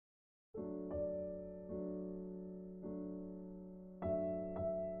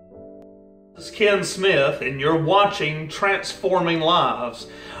This is Ken Smith, and you're watching Transforming Lives.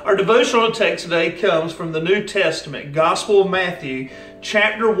 Our devotional text today comes from the New Testament, Gospel of Matthew,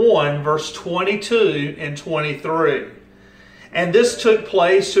 chapter 1, verse 22 and 23. And this took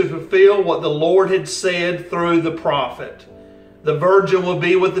place to fulfill what the Lord had said through the prophet. The virgin will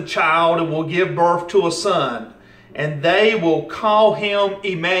be with the child and will give birth to a son, and they will call him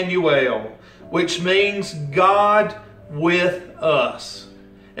Immanuel, which means God with us.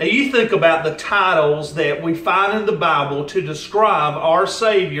 Now you think about the titles that we find in the Bible to describe our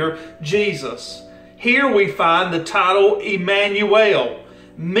Savior, Jesus. Here we find the title Immanuel,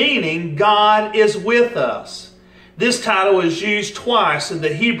 meaning God is with us. This title is used twice in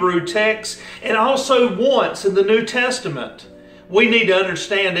the Hebrew text and also once in the New Testament. We need to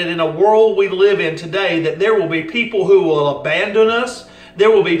understand that in a world we live in today, that there will be people who will abandon us. There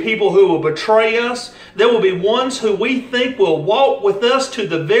will be people who will betray us. There will be ones who we think will walk with us to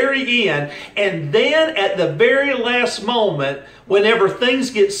the very end. And then at the very last moment, whenever things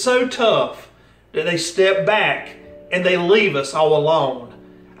get so tough, that they step back and they leave us all alone.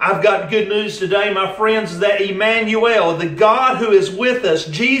 I've got good news today, my friends, that Immanuel, the God who is with us,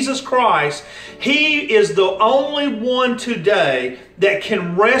 Jesus Christ, He is the only one today that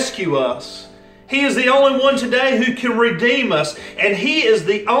can rescue us. He is the only one today who can redeem us. And He is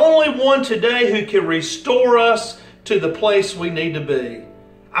the only one today who can restore us to the place we need to be.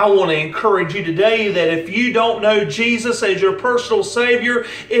 I want to encourage you today that if you don't know Jesus as your personal Savior,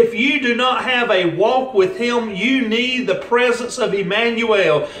 if you do not have a walk with Him, you need the presence of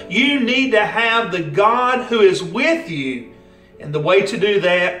Immanuel. You need to have the God who is with you. And the way to do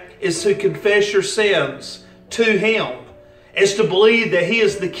that is to confess your sins to Him. Is to believe that He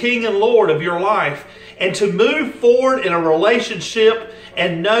is the King and Lord of your life, and to move forward in a relationship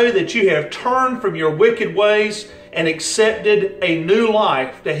and know that you have turned from your wicked ways and accepted a new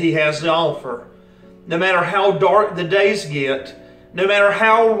life that He has to offer. No matter how dark the days get, no matter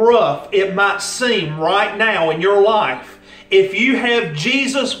how rough it might seem right now in your life, if you have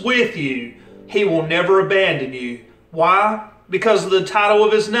Jesus with you, He will never abandon you. Why? Because of the title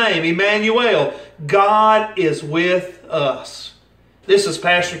of His name, Immanuel. God is with us. This is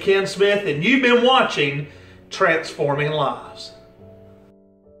Pastor Ken Smith, and you've been watching Transforming Lives.